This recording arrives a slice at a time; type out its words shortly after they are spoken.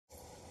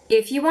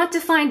If you want to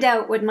find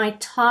out what my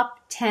top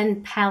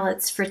 10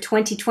 palettes for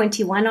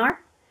 2021 are,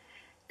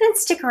 then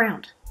stick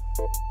around.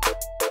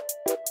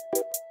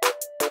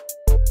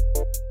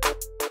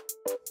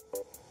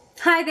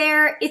 Hi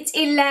there, it's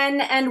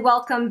Hélène and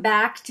welcome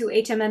back to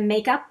HMM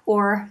Makeup,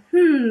 or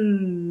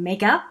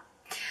Makeup.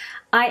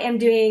 I am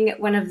doing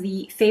one of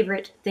the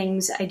favorite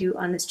things I do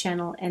on this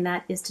channel, and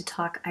that is to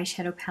talk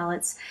eyeshadow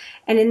palettes.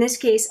 And in this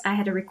case, I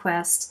had a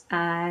request,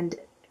 and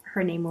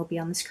her name will be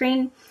on the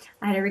screen.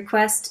 I had a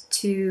request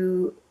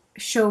to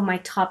show my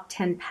top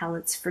 10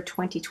 palettes for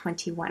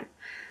 2021.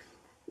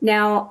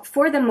 Now,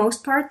 for the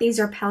most part,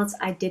 these are palettes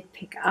I did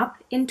pick up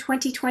in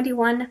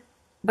 2021,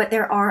 but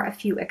there are a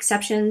few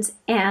exceptions,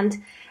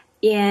 and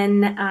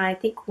in, I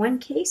think,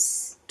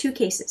 two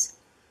cases.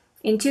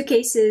 In two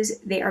cases,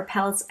 they are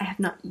palettes I have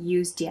not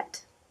used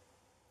yet.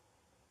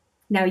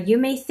 Now, you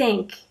may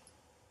think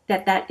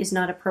that that is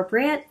not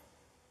appropriate,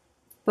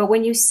 but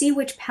when you see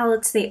which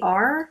palettes they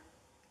are,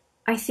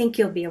 I think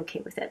you'll be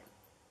okay with it.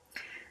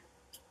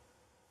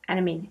 And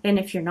I mean, and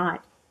if you're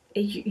not,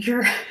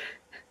 you're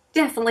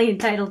definitely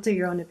entitled to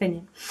your own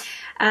opinion.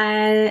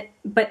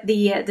 But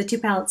the two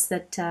palettes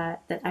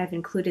that I've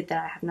included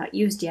that I have not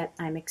used yet,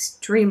 I'm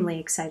extremely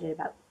excited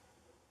about.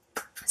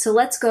 So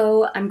let's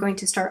go. I'm going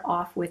to start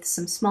off with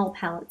some small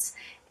palettes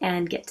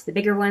and get to the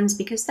bigger ones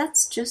because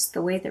that's just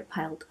the way they're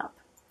piled up.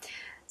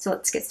 So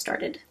let's get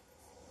started.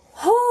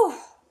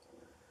 Oh!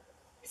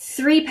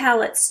 3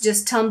 palettes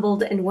just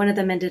tumbled and one of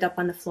them ended up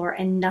on the floor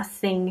and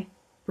nothing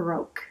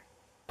broke.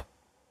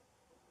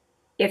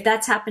 If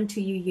that's happened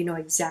to you, you know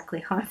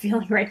exactly how I'm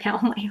feeling right now.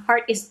 My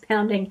heart is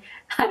pounding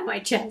out of my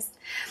chest.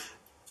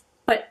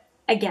 But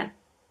again,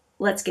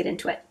 let's get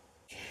into it.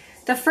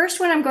 The first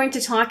one I'm going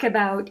to talk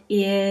about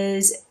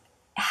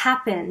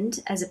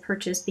happened as a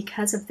purchase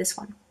because of this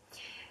one.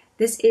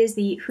 This is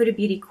the Huda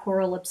Beauty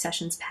Coral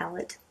Obsessions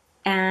palette,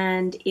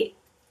 and it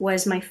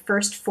was my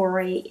first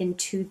foray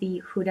into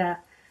the Huda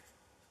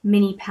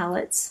mini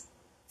palettes,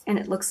 and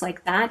it looks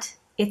like that.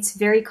 It's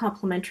very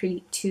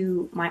complementary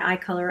to my eye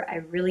color. I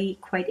really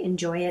quite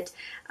enjoy it.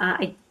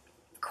 I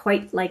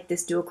quite like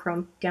this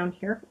duochrome down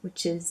here,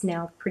 which is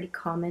now pretty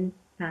common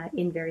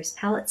in various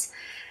palettes.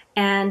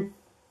 And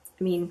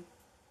I mean,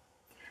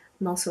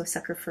 I'm also a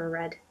sucker for a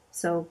red.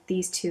 So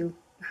these two,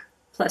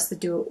 plus the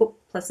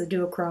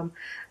duochrome,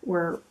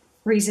 were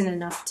reason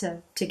enough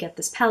to get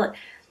this palette.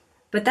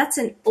 But that's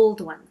an old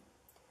one.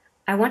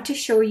 I want to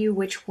show you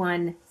which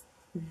one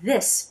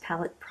this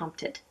palette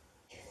prompted.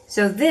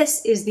 So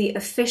this is the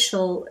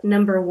official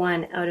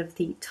 #1 out of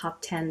the top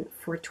 10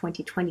 for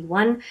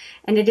 2021,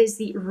 and it is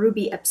the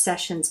Ruby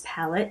Obsessions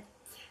palette.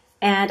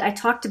 And I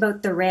talked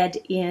about the red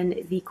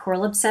in the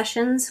Coral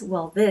Obsessions.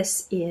 Well,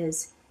 this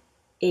is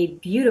a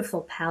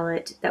beautiful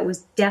palette that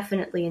was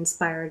definitely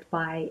inspired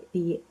by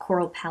the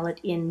Coral palette,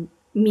 in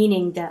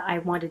meaning that I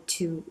wanted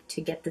to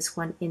get this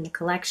one in the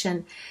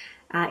collection,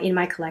 in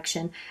my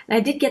collection. And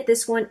I did get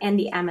this one and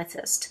the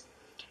Amethyst.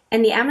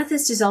 And the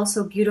Amethyst is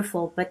also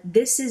beautiful, but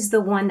this is the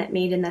one that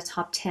made it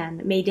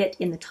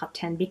in the top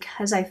 10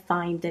 because I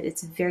find that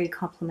it's very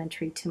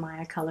complementary to my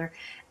eye color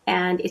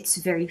and it's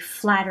very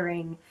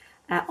flattering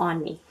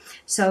on me.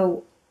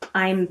 So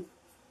I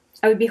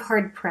would be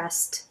hard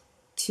pressed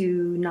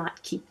to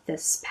not keep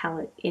this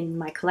palette in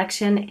my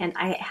collection, and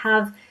I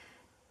have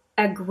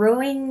a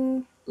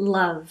growing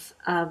love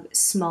of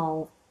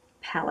small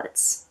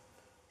palettes.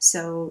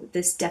 So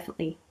this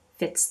definitely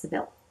fits the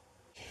bill.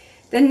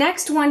 The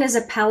next one is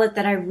a palette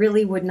that I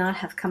really would not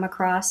have come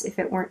across if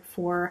it weren't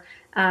for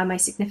my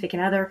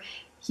significant other.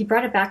 He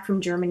brought it back from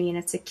Germany, and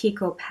it's a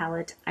Kiko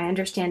palette. I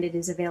understand it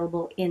is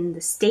available in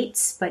the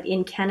States, but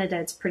in Canada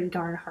it's pretty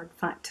darn hard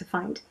to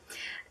find.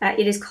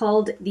 It is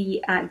called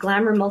the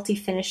Glamour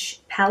Multi-Finish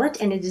palette,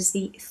 and it is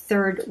the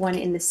 3rd one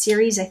in the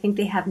series. I think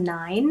they have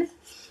 9.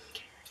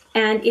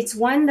 And it's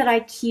one that I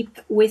keep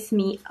with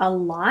me a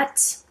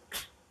lot.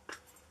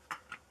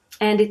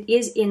 And it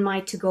is in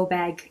my to-go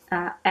bag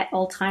at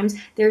all times.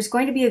 There's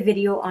going to be a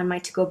video on my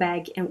to-go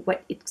bag and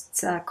what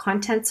its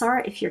contents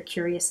are. If you're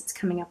curious, it's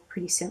coming up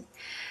pretty soon.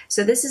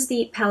 So this is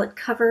the palette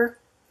cover,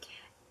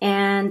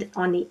 and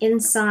on the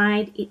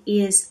inside it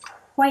is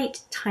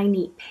quite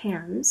tiny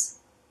pans,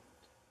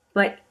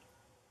 but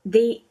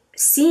they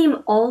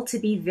seem all to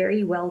be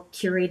very well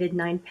curated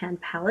 9-pan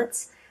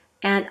palettes,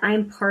 and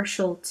I'm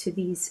partial to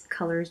these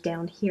colors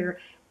down here.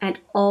 And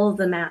all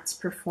the mattes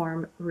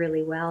perform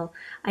really well.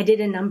 I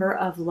did a number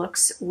of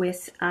looks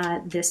with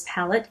this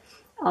palette.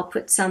 I'll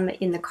put some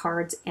in the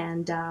cards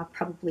and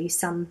probably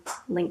some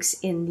links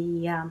in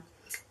the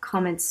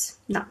comments,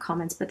 not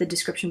comments, but the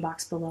description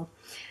box below.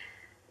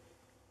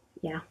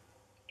 Yeah.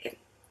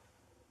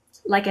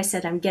 Like I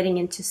said, I'm getting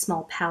into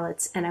small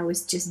palettes, and I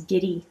was just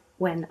giddy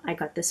when I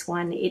got this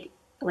one.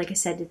 Like I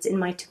said, it's in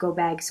my to-go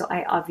bag, so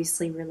I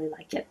obviously really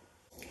like it.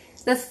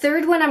 The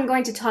third one I'm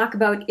going to talk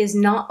about is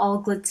not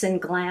all glitz and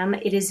glam.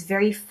 It is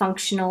very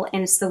functional,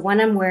 and it's the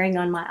one I'm wearing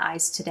on my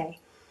eyes today.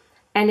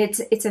 And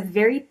it's a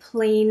very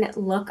plain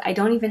look. I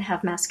don't even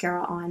have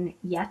mascara on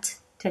yet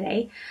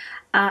today,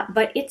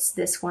 but it's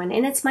this one,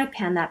 and it's my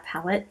Pan That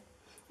palette.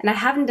 And I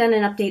haven't done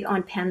an update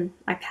on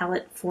my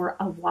palette for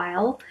a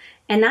while,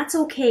 and that's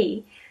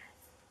okay.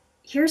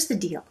 Here's the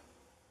deal.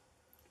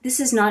 This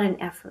is not an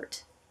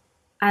effort.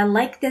 I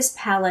like this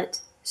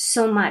palette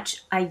so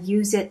much, I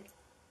use it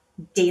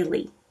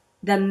daily.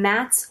 The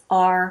mattes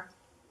are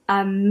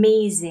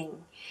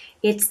amazing.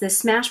 It's the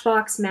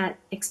Smashbox Matte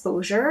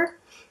Exposure,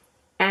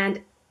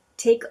 and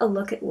take a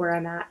look at where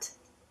I'm at.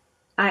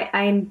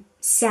 I'm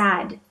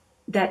sad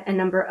that a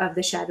number of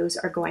the shadows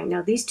are going.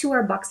 Now these two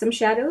are buxom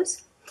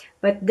shadows,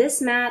 but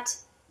this matte,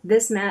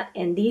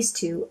 and these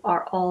two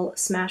are all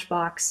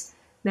Smashbox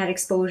Matte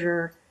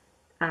Exposure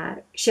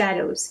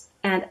shadows,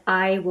 and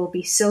I will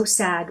be so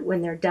sad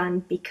when they're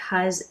done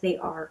because they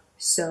are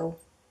so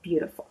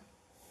beautiful.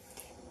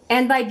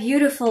 And by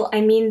beautiful,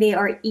 I mean they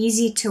are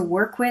easy to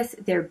work with.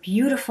 They're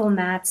beautiful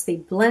mattes. They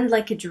blend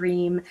like a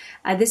dream.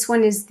 This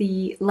one is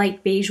the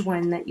light beige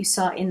one that you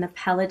saw in the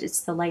palette. It's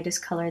the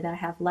lightest color that I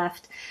have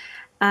left.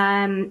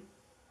 I'm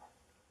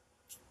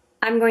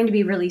going to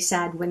be really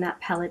sad when that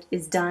palette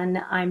is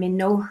done. I'm in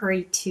no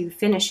hurry to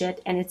finish it,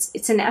 and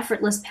it's an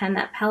effortless pen,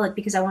 that palette,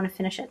 because I want to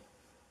finish it.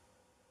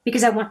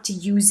 Because I want to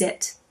use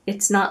it.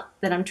 It's not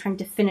that I'm trying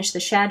to finish the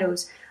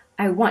shadows.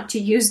 I want to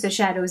use the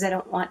shadows. I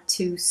don't want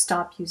to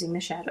stop using the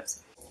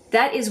shadows.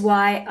 That is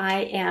why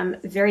I am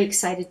very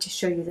excited to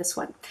show you this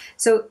one.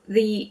 So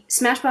the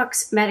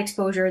Smashbox Matte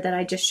Exposure that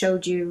I just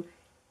showed you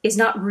is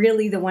not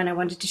really the one I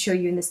wanted to show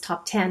you in this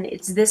top 10.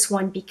 It's this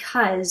one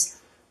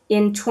because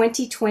in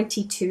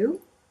 2022,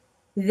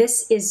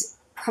 this is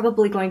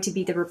probably going to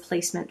be the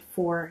replacement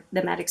for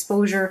the Matte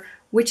Exposure,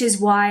 which is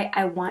why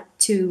I want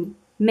to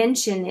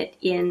mention it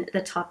in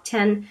the top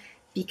 10,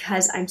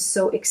 because I'm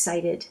so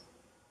excited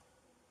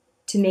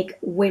to make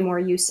way more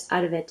use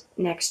out of it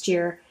next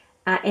year.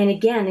 And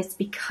again, it's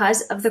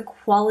because of the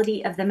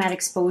quality of the matte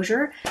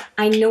exposure.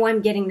 I know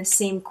I'm getting the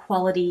same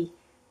quality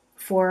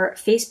for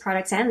face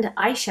products and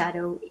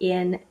eyeshadow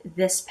in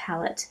this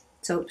palette.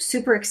 So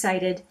super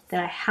excited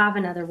that I have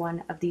another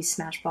one of these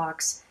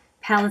Smashbox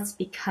palettes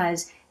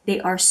because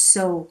they are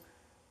so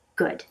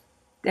good.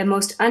 The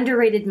most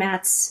underrated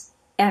mattes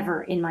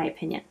ever, in my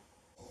opinion.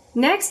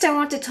 Next, I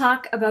want to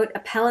talk about a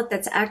palette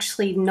that's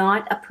actually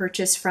not a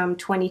purchase from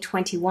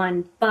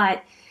 2021,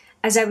 but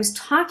as I was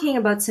talking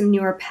about some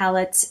newer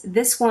palettes,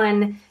 this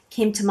one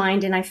came to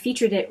mind and I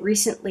featured it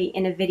recently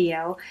in a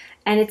video,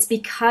 and it's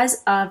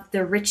because of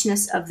the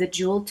richness of the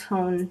jewel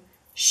tone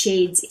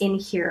shades in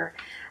here.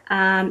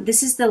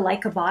 This is the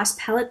Like a Boss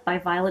palette by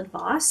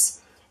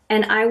Voss,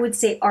 and I would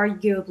say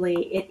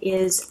arguably it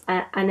is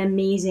an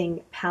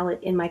amazing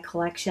palette in my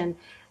collection,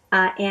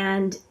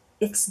 and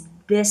it's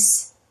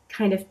this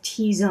kind of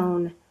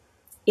T-zone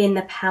in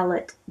the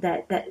palette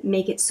that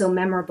make it so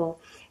memorable.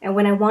 And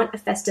when I want a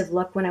festive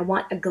look, when I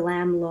want a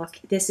glam look,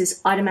 this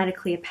is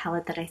automatically a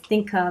palette that I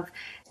think of.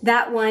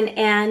 That one,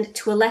 and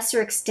to a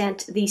lesser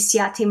extent, the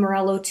Ciaté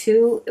Morello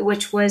 2,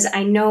 which was,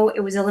 I know it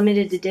was a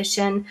limited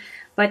edition,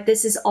 but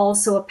this is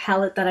also a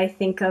palette that I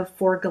think of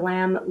for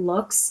glam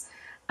looks.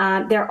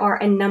 There are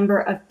a number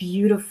of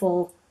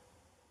beautiful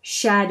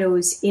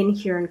shadows in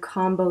here and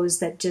combos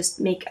that just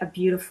make a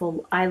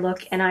beautiful eye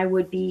look, and I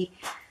would be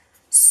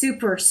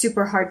super,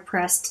 super hard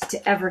pressed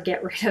to ever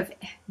get rid of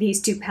these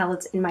two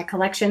palettes in my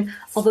collection.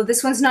 Although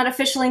this one's not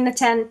officially in the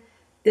 10.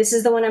 This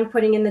is the one I'm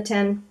putting in the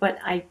 10, but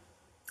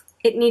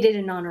it needed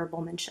an honorable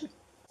mention.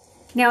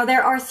 Now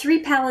there are 3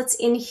 palettes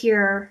in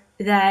here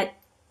that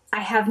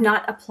I have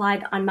not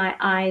applied on my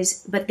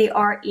eyes, but they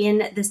are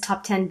in this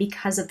top 10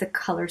 because of the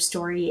color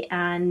story,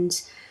 and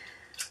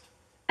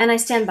I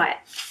stand by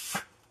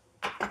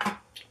it.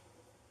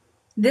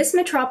 This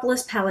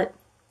Metropolis palette,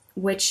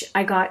 which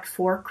I got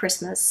for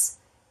Christmas,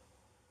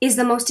 is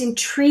the most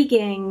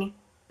intriguing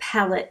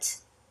palette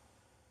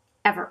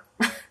ever.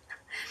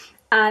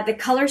 The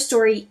color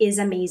story is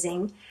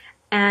amazing,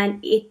 and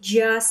it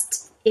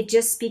just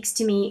speaks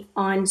to me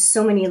on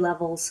so many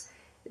levels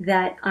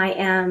that I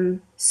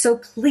am so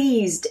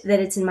pleased that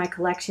it's in my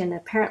collection.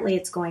 Apparently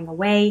it's going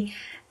away,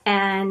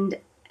 and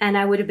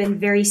I would have been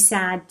very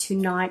sad to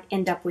not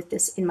end up with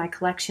this in my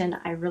collection.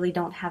 I really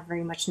don't have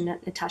very much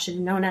Natasha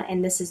Denona,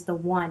 and this is the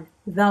one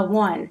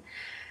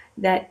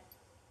that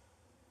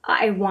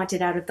I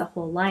wanted out of the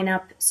whole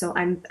lineup. So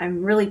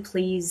I'm really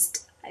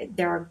pleased.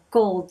 There are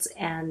golds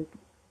and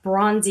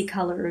bronzy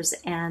colors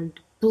and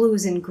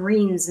blues and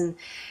greens and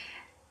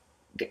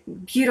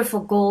beautiful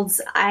golds.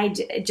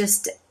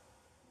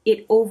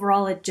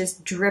 Overall it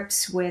just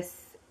drips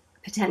with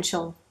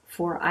potential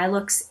for eye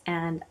looks,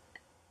 and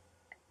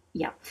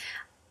yeah,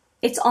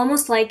 it's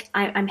almost like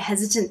I'm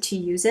hesitant to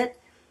use it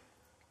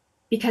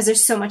because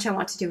there's so much I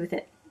want to do with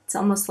it. It's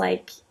almost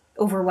like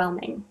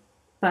overwhelming,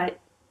 but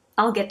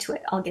I'll get to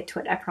it.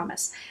 I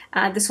promise.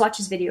 The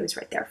swatches video is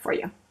right there for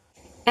you.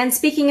 And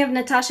speaking of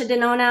Natasha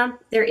Denona,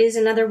 there is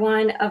another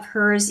one of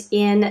hers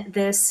in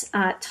this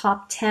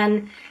top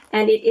 10,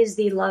 and it is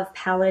the Love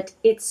palette.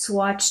 It's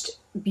swatched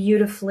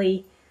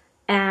beautifully,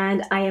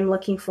 and I am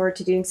looking forward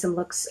to doing some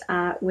looks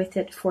with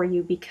it for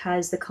you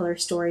because the color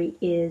story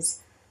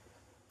is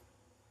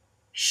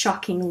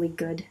shockingly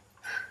good.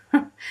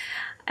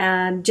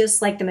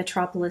 Just like the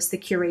Metropolis, the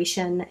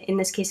curation, in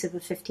this case of a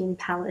 15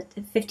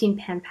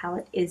 pan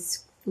palette,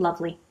 is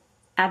lovely.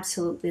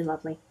 Absolutely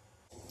lovely.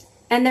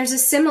 And there's a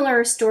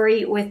similar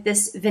story with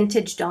this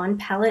Vintage Dawn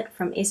palette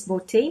from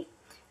Beaute.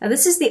 Now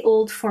this is the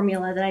old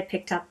formula that I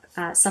picked up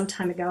some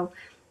time ago,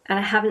 and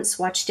I haven't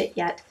swatched it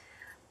yet.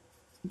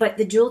 But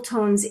the jewel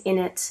tones in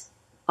it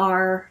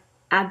are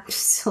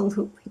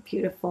absolutely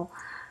beautiful.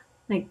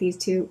 Like these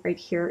two right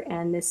here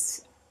and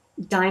this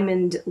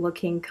diamond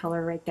looking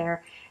color right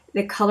there.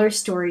 The color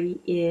story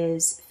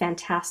is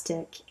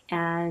fantastic.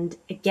 And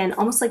again,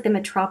 almost like the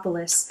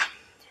Metropolis,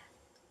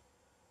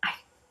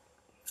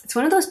 it's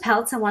one of those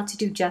palettes I want to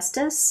do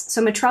justice.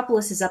 So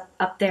Metropolis is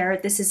up there.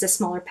 This is a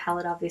smaller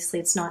palette, obviously.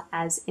 It's not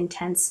as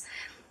intense,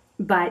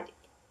 but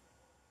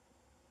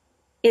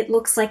it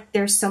looks like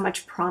there's so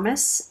much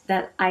promise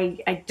that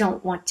I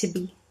don't want to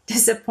be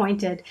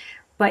disappointed.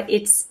 But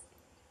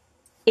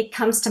it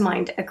comes to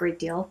mind a great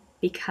deal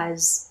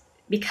because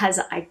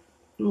I'm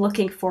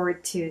looking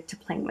forward to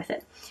playing with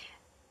it.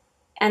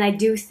 And I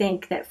do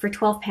think that for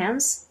 12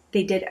 pans,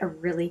 they did a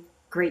really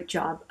great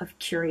job of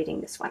curating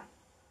this one.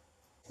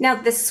 Now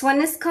this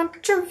one is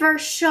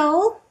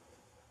controversial.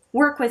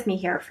 Work with me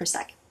here for a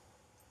sec.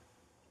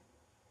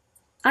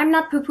 I'm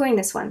not poo-pooing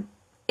this one.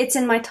 It's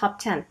in my top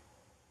 10.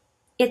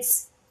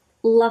 It's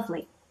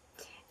lovely.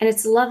 And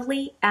it's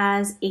lovely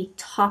as a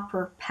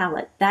topper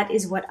palette. That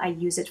is what I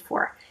use it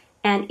for.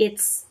 And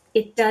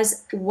it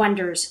does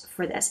wonders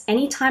for this.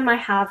 Anytime I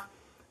have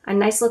a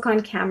nice look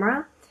on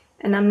camera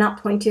and I'm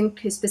not pointing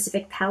to a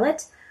specific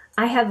palette,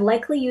 I have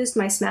likely used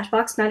my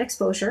Smashbox matte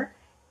exposure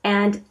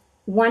and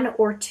one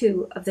or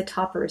two of the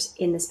toppers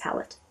in this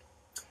palette.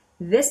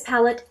 This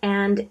palette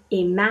and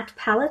a matte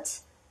palette,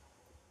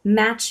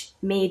 match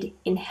made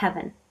in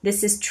heaven.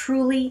 This is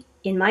truly,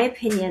 in my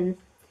opinion,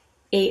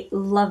 a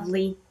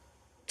lovely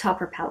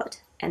topper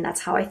palette. And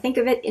that's how I think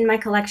of it in my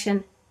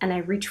collection, and I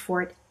reach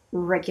for it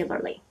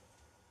regularly.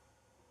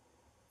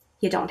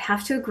 You don't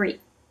have to agree.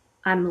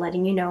 I'm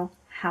letting you know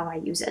how I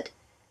use it.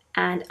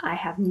 And I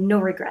have no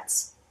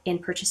regrets in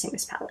purchasing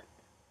this palette.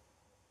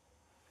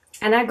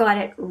 And I got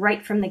it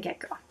right from the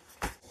get-go.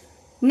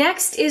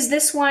 Next is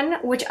this one,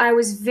 which I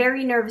was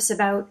very nervous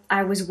about.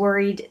 I was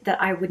worried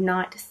that I would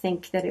not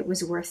think that it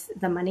was worth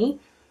the money.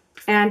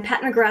 And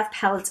Pat McGrath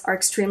palettes are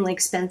extremely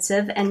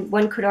expensive, and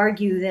one could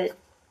argue that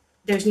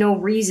there's no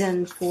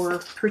reason for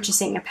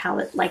purchasing a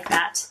palette like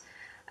that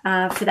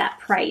for that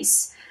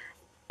price.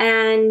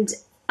 And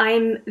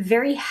I'm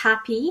very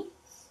happy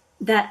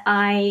that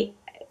I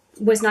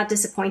was not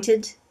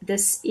disappointed.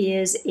 This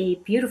is a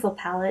beautiful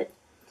palette,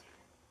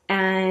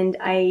 and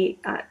I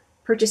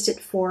purchased it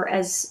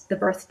as the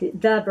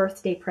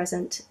birthday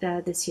present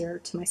this year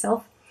to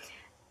myself.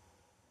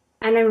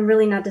 And I'm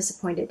really not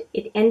disappointed.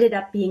 It ended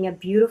up being a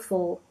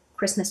beautiful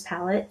Christmas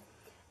palette,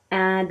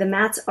 and the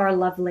mattes are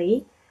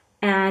lovely.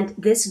 And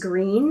this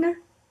green,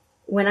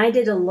 when I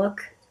did a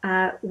look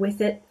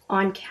with it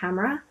on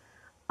camera,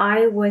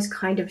 I was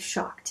kind of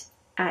shocked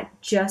at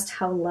just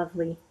how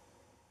lovely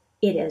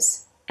it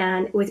is.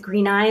 And with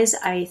green eyes,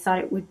 I thought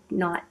it would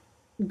not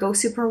go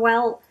super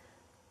well.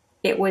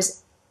 It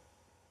was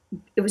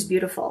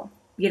beautiful,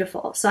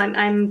 beautiful. So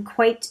I'm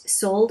quite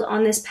sold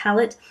on this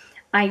palette.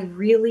 I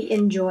really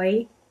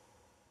enjoy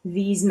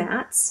these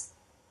mattes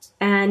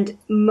and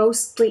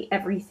mostly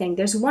everything.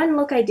 There's one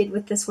look I did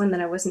with this one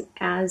that I wasn't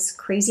as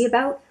crazy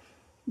about,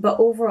 but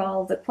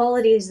overall the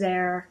quality is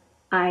there.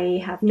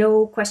 I have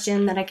no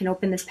question that I can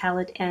open this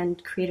palette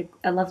and create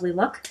a lovely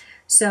look.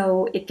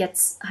 So it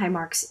gets high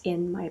marks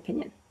in my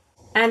opinion.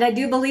 And I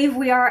do believe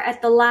we are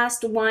at the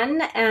last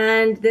one,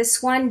 and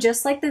this one,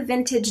 just like the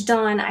Vintage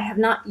Dawn, I have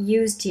not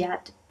used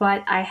yet,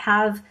 but I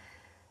have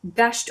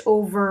gushed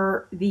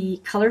over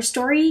the color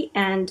story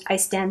and I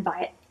stand by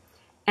it.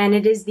 And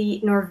it is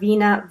the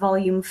Norvina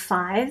Volume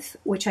 5,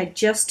 which I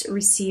just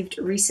received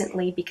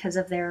recently because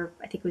of their,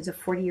 I think it was a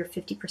 40 or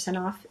 50%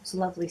 off. It was a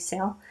lovely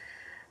sale.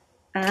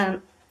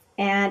 And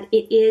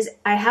it is,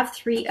 I have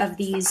 3 of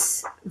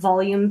these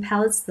volume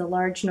palettes, the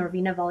large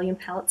Norvina volume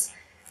palettes.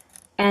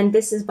 And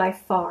this is by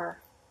far,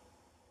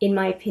 in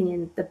my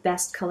opinion, the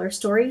best color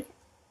story,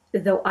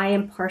 though I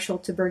am partial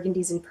to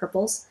burgundies and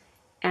purples.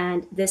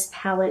 And this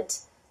palette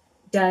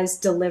does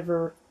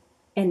deliver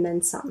and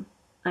then some.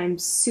 I'm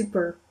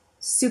super,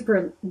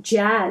 super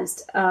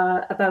jazzed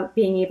about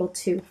being able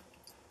to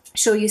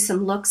show you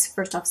some looks.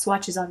 First off,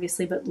 swatches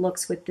obviously, but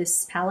looks with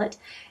this palette.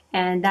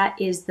 And that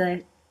is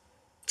the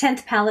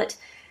 10th palette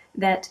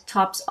that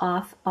tops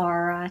off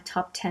our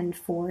top 10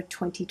 for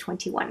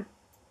 2021.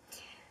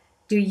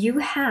 Do you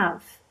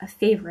have a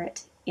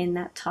favorite in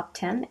that top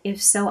 10? If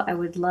so, I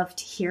would love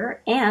to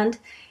hear. And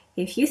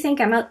if you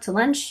think I'm out to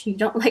lunch, you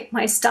don't like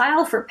my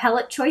style for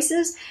palette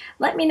choices,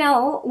 let me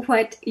know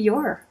what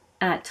your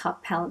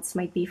top palettes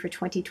might be for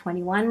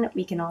 2021.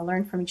 We can all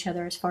learn from each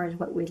other as far as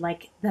what we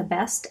like the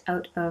best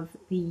out of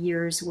the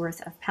year's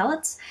worth of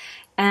palettes.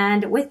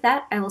 And with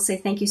that, I will say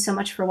thank you so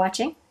much for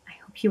watching. I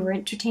hope you were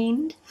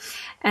entertained,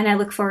 and I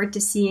look forward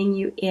to seeing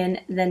you in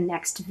the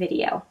next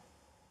video.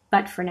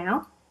 But for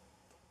now,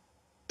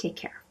 take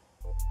care.